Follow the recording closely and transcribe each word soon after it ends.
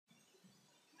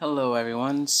Hello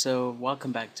everyone, so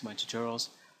welcome back to my tutorials.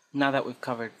 Now that we've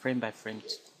covered frame by frame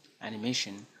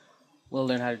animation, we'll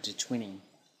learn how to do tweening.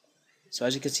 So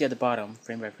as you can see at the bottom,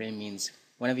 frame by frame means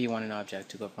whenever you want an object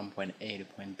to go from point A to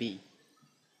point B,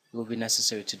 it will be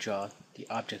necessary to draw the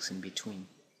objects in between.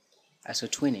 As for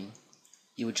tweening,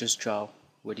 you would just draw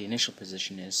where the initial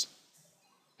position is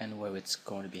and where it's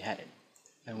going to be headed.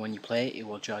 And when you play, it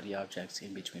will draw the objects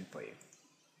in between for you.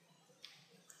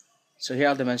 So here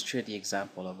I'll demonstrate the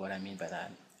example of what I mean by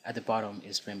that. At the bottom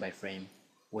is frame by frame,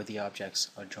 where the objects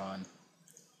are drawn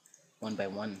one by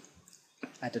one.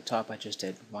 At the top I just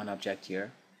did one object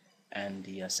here and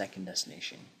the second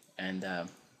destination. And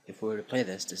if we were to play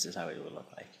this, this is how it would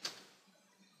look like.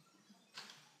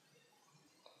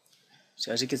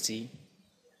 So as you can see,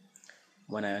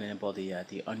 when I enable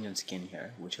the onion skin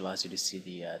here, which allows you to see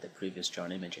the previous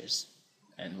drawn images,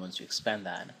 and once you expand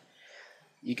that,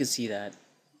 you can see that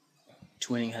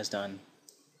Tweening has done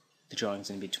the drawings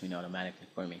in between automatically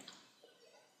for me.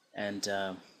 And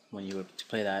when you were to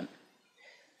play that,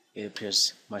 it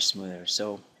appears much smoother.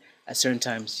 So at certain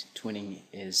times, tweening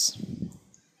is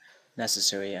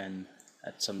necessary, and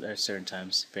at certain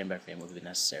times, frame by frame will be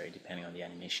necessary depending on the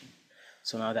animation.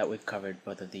 So now that we've covered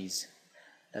both of these,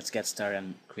 let's get started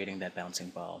on creating that bouncing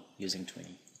ball using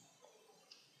tweening.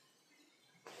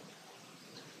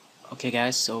 Okay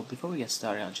guys, so before we get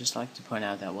started, I'd just like to point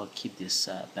out that we'll keep this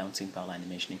bouncing ball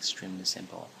animation extremely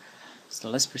simple. So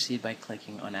let's proceed by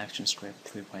clicking on ActionScript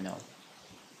 3.0.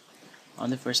 On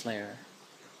the first layer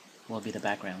will be the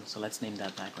background, so let's name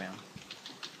that background.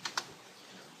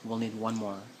 We'll need one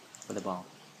more for the ball.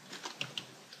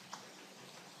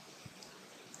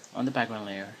 On the background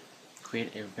layer,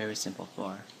 create a very simple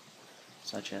floor,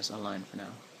 such as a line for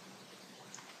now.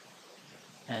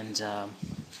 And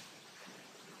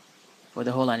for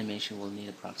the whole animation, we'll need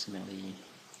approximately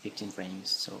 15 frames.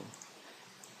 So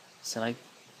select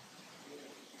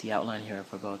the outline here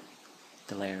for both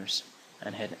the layers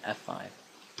and hit F5.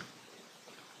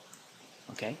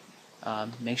 Okay.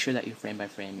 Make sure that your frame by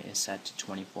frame is set to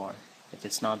 24. If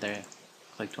it's not there,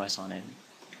 click twice on it.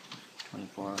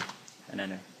 24 and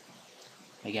enter.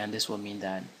 Again, this will mean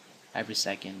that every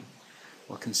second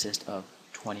will consist of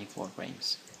 24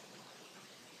 frames.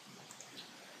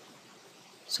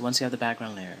 So once you have the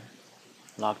background layer,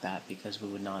 lock that because we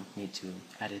would not need to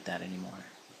edit that anymore.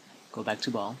 Go back to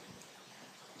ball,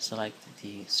 select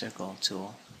the circle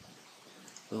tool.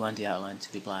 We want the outline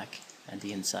to be black and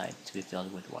the inside to be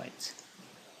filled with white.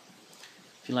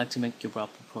 If you like to make your ball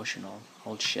proportional,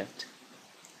 hold shift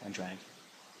and drag.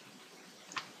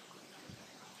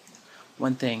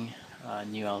 One thing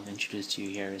new I'll introduce to you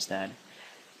here is that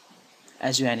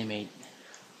as you animate,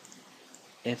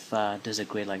 if there's a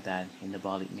grid like that in the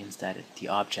ball, it means that the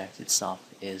object itself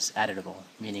is editable,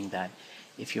 meaning that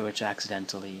if you were to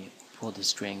accidentally pull the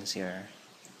strings here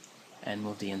and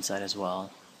move the inside as well,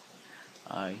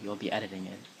 you'll be editing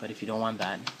it. But if you don't want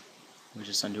that, we're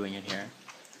just undoing it here.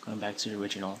 Going back to the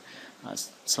original,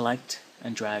 select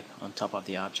and drag on top of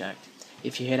the object.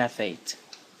 If you hit F8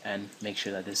 and make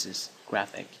sure that this is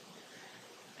graphic,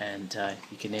 and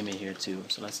you can name it here too,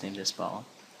 so let's name this ball.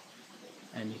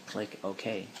 And you click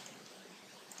OK.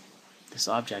 This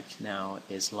object now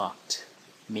is locked,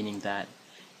 meaning that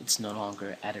it's no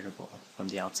longer editable from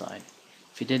the outside.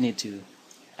 If you did need to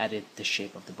edit the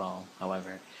shape of the ball,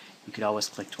 however, you could always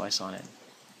click twice on it,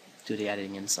 do the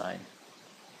editing inside.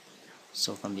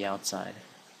 So from the outside,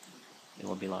 it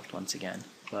will be locked once again.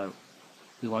 But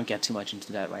we won't get too much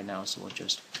into that right now, so we'll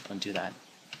just undo that.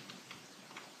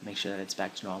 Make sure that it's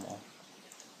back to normal.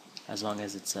 As long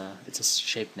as it's a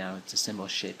shape now, it's a symbol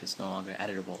shape, it's no longer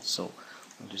editable, so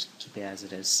we'll just keep it as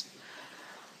it is.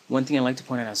 One thing I'd like to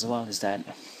point out as well is that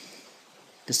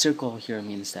the circle here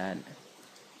means that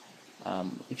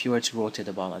if you were to rotate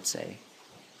the ball, let's say,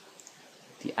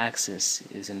 the axis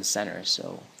is in the center,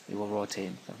 so it will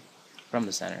rotate from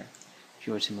the center. If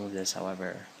you were to move this,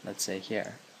 however, let's say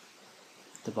here,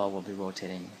 the ball will be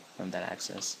rotating from that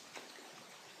axis.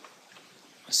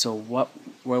 So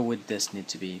where would this need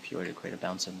to be if you were to create a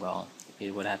bouncing ball?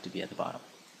 It would have to be at the bottom.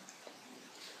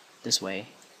 This way,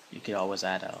 you could always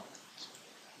add a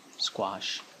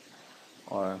squash,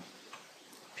 or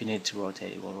if you need to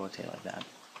rotate, it will rotate like that.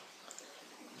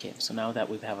 Okay, so now that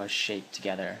we have our shape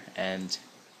together and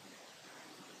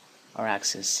our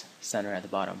axis center at the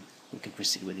bottom, we can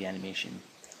proceed with the animation.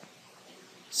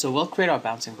 So we'll create our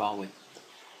bouncing ball with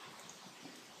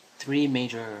 3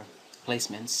 major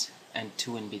placements and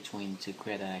 2 in between to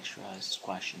create an extra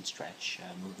squash and stretch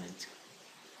movement.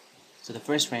 So the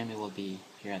first frame, it will be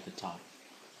here at the top.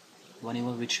 When it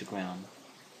will reach the ground,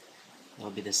 it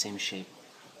will be the same shape,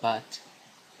 but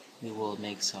we will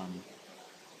make some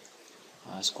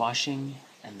squashing,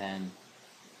 and then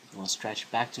we'll stretch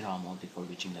back to normal before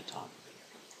reaching the top.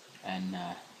 And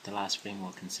the last frame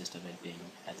will consist of it being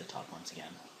at the top once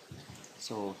again.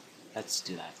 So let's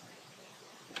do that.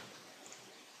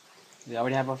 We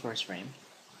already have our first frame.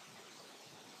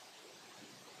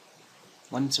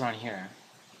 When it's around here,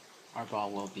 our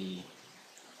ball will be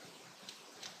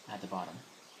at the bottom.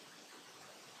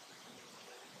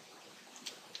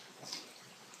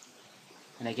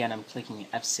 And again, I'm clicking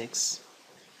F6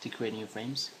 to create new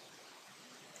frames.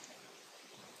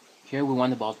 Here we want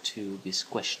the ball to be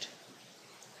squished.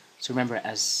 So remember,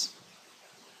 as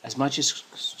much as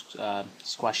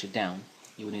squash it down,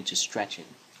 you will need to stretch it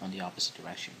on the opposite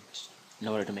direction in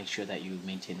order to make sure that you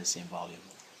maintain the same volume.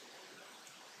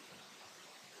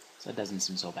 So it doesn't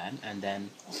seem so bad. And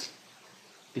then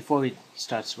before it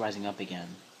starts rising up again,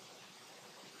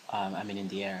 in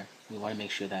the air, we want to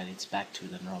make sure that it's back to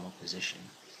the normal position.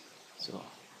 So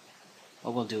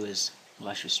what we'll do is we'll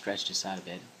actually stretch this out a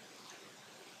bit.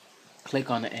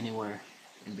 Click on anywhere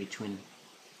in between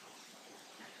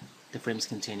the frames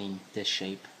containing this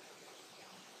shape,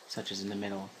 such as in the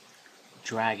middle.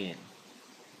 Drag it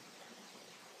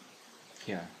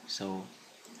here. So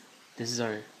this is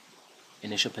our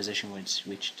initial position where it's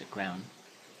reached the ground.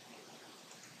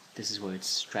 This is where it's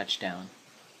stretched down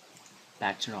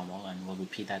back to normal, and we'll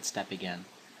repeat that step again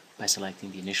by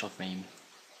selecting the initial frame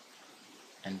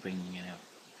and bringing it up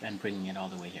and bringing it all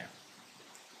the way here.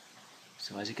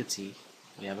 So as you can see,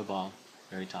 we have a ball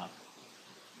very top,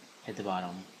 hit the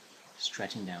bottom,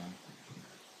 stretching down,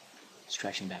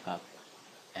 stretching back up,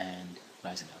 and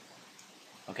rising up.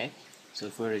 Okay, so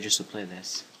if we were to just to play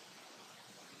this,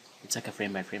 it's like a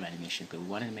frame by frame animation, but we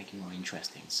wanted to make it more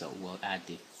interesting, so we'll add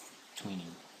the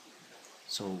tweening.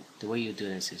 So the way you do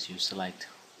this is you select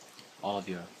all of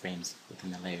your frames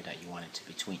within the layer that you want it to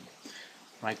be tweened.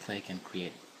 Right click and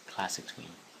create classic tween.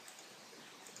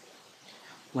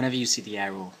 Whenever you see the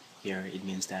arrow here, it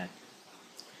means that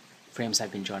frames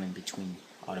have been drawn in between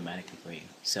automatically for you.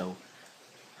 So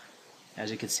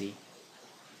as you can see,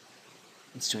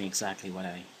 it's doing exactly what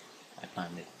I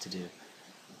planned it to do.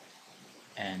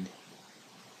 And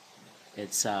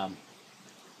it's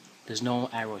there's no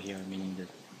arrow here, meaning that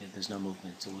there's no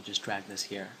movement, so we'll just drag this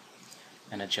here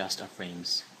and adjust our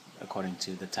frames according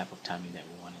to the type of timing that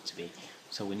we want it to be.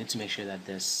 So we need to make sure that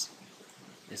this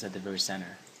is at the very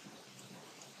center,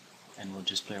 and we'll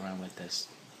just play around with this.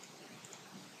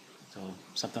 So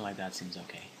something like that seems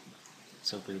okay.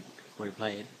 So if we were to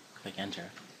play it, click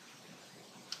enter.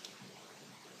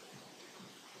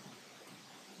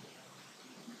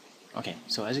 Okay,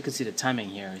 so as you can see, the timing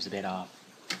here is a bit off.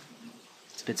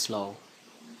 It's a bit slow.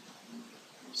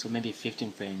 So maybe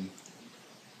 15 frame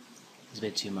is a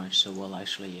bit too much, so we'll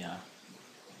actually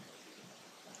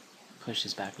push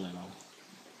this back a little.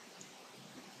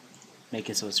 Make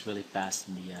it so it's really fast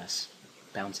in the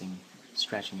bouncing,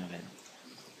 stretching of it.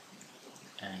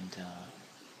 And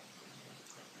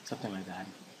something like that.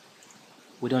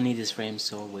 We don't need these frames,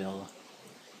 so we'll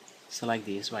select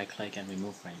these, right click and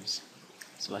remove frames.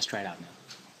 So let's try it out now.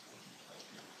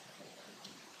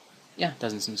 Yeah,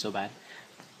 doesn't seem so bad.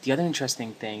 The other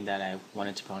interesting thing that I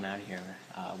wanted to point out here,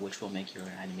 which will make your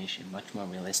animation much more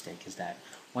realistic, is that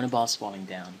when a ball's falling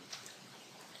down,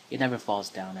 it never falls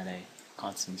down at a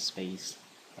constant space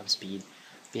of speed.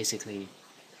 Basically,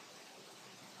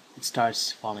 it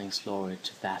starts falling slower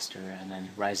to faster, and then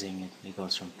rising, it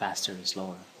goes from faster to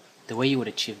slower. The way you would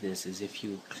achieve this is if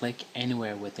you click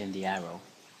anywhere within the arrow,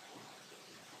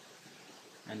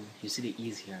 and you see the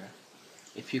ease here.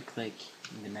 If you click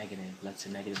in the negative, let's say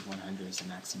 -100 is the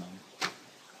maximum,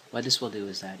 what this will do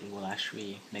is that it will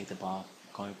actually make the ball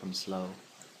going from slow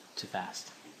to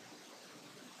fast.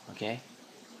 Okay?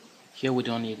 Here we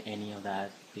don't need any of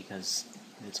that because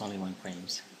it's only 1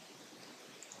 frames.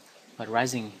 But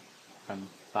rising from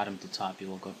bottom to top, it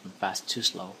will go from fast to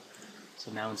slow.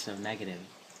 So now instead of negative,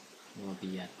 it will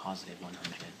be at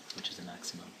 +100, which is the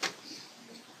maximum.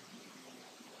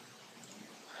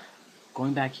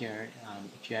 Going back here,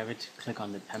 if you ever click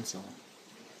on the pencil,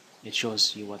 it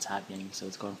shows you what's happening. So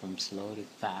it's going from slow to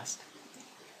fast.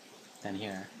 Then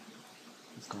here,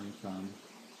 it's going from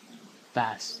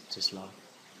fast to slow.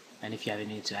 And if you ever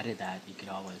need to edit that, you could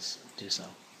always do so.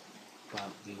 But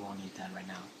we won't need that right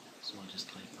now. So we'll just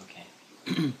click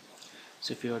OK.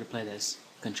 So if you were to play this,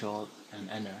 Control and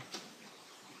Enter,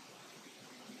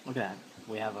 look at that.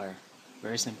 We have our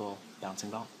very simple bouncing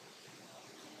ball.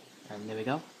 And there we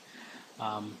go.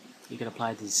 You can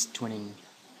apply this tweening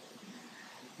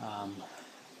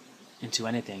into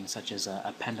anything, such as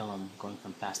a pendulum going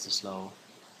from fast to slow,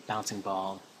 bouncing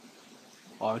ball,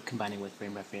 or combining with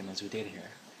frame by frame as we did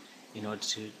here in order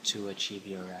to achieve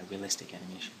your realistic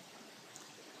animation.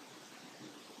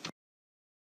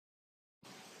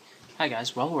 Hi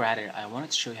guys, while we're at it, I wanted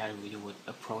to show you how you would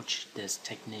approach this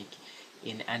technique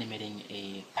in animating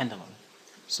a pendulum.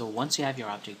 So once you have your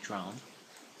object drawn,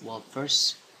 well,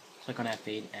 first click on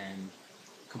F8 and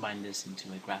combine this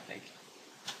into a graphic.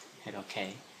 Hit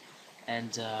OK.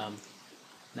 And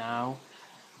now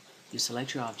you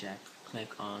select your object,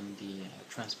 click on the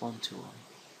transform tool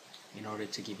in order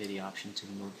to give you the option to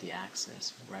move the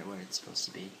axis right where it's supposed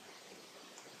to be.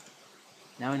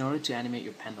 Now in order to animate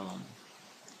your pendulum,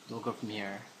 you'll go from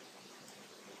here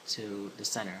to the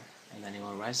center, and then it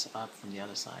will rise up from the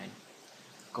other side,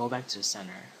 go back to the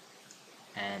center,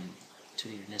 and to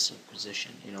the initial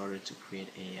position in order to create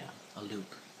a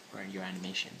loop for your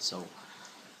animation. So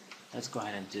let's go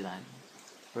ahead and do that.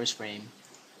 First frame,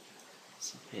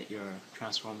 hit your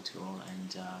transform tool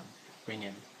and bring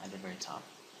it at the very top.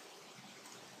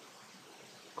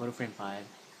 Go to frame 5,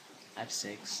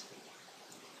 F6,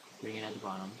 bring it at the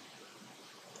bottom.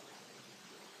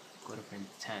 Go to frame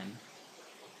 10,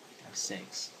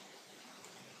 F6,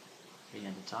 bring it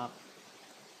at the top,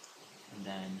 and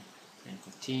then frame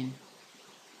 15,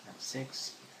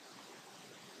 F6.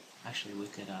 Actually, we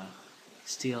could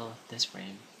steal this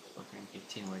frame for frame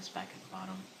 15 where it's back at the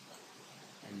bottom,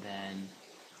 and then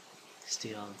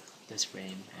steal this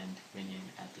frame and bring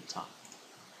it at the top.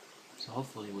 So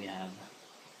hopefully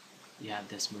you have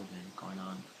this movement going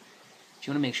on. If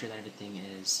you want to make sure that everything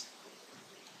is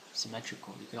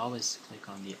symmetrical, you could always click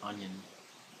on the onion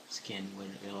skin where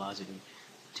it allows you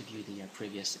to view the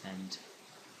previous and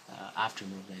after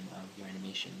movement of your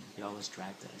animation. You could always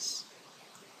drag this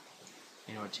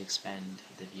in order to expand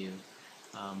the view.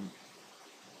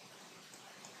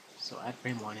 So at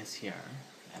frame 1 is here,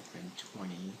 at frame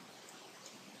 20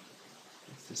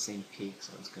 it's the same peak,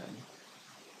 so it's good.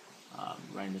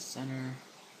 Right in the center,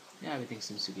 yeah, everything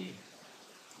seems to be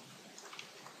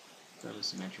fairly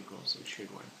symmetrical, so it should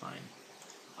work fine.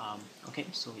 Okay,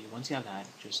 so once you have that,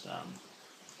 just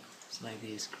select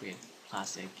these, create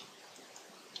plastic,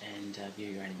 and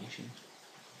view your animation.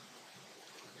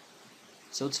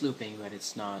 So it's looping, but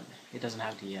it doesn't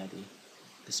have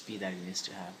the speed that it needs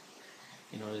to have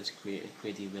in order to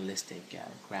create the realistic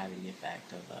gravity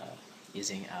effect of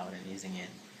easing out and easing in.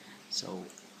 So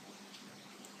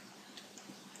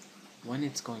when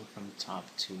it's going from top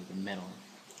to the middle,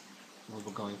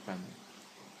 we're going from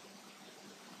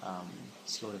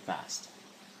slow to fast.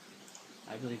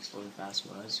 I believe slow to fast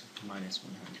was minus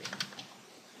 100.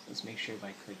 Let's make sure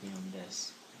by clicking on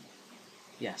this.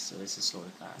 Yes, so this is slow to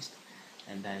fast.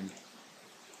 And then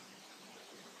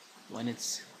when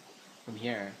it's from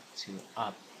here to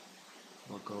up,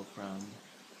 we'll go from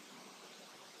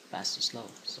fast to slow.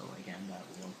 So again, that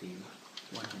will be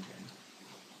 100.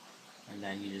 And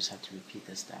then you just have to repeat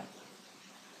this step.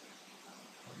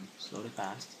 From slow to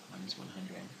fast, minus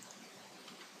 100.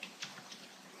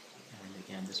 And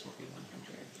again, this will be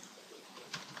 100.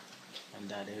 And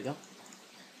there we go.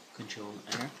 Control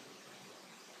Enter.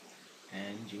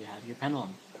 And you have your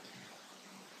pendulum.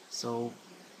 So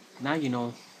now you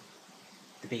know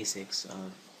the basics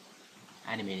of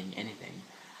animating anything.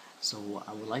 So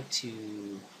I would like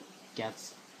to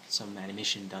get some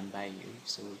animation done by you.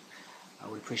 So I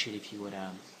would appreciate if you would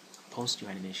post your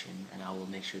animation, and I will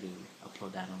make sure to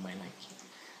upload that on my link.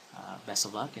 Best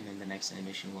of luck, and in the next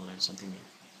animation we'll learn something new.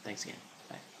 Thanks again.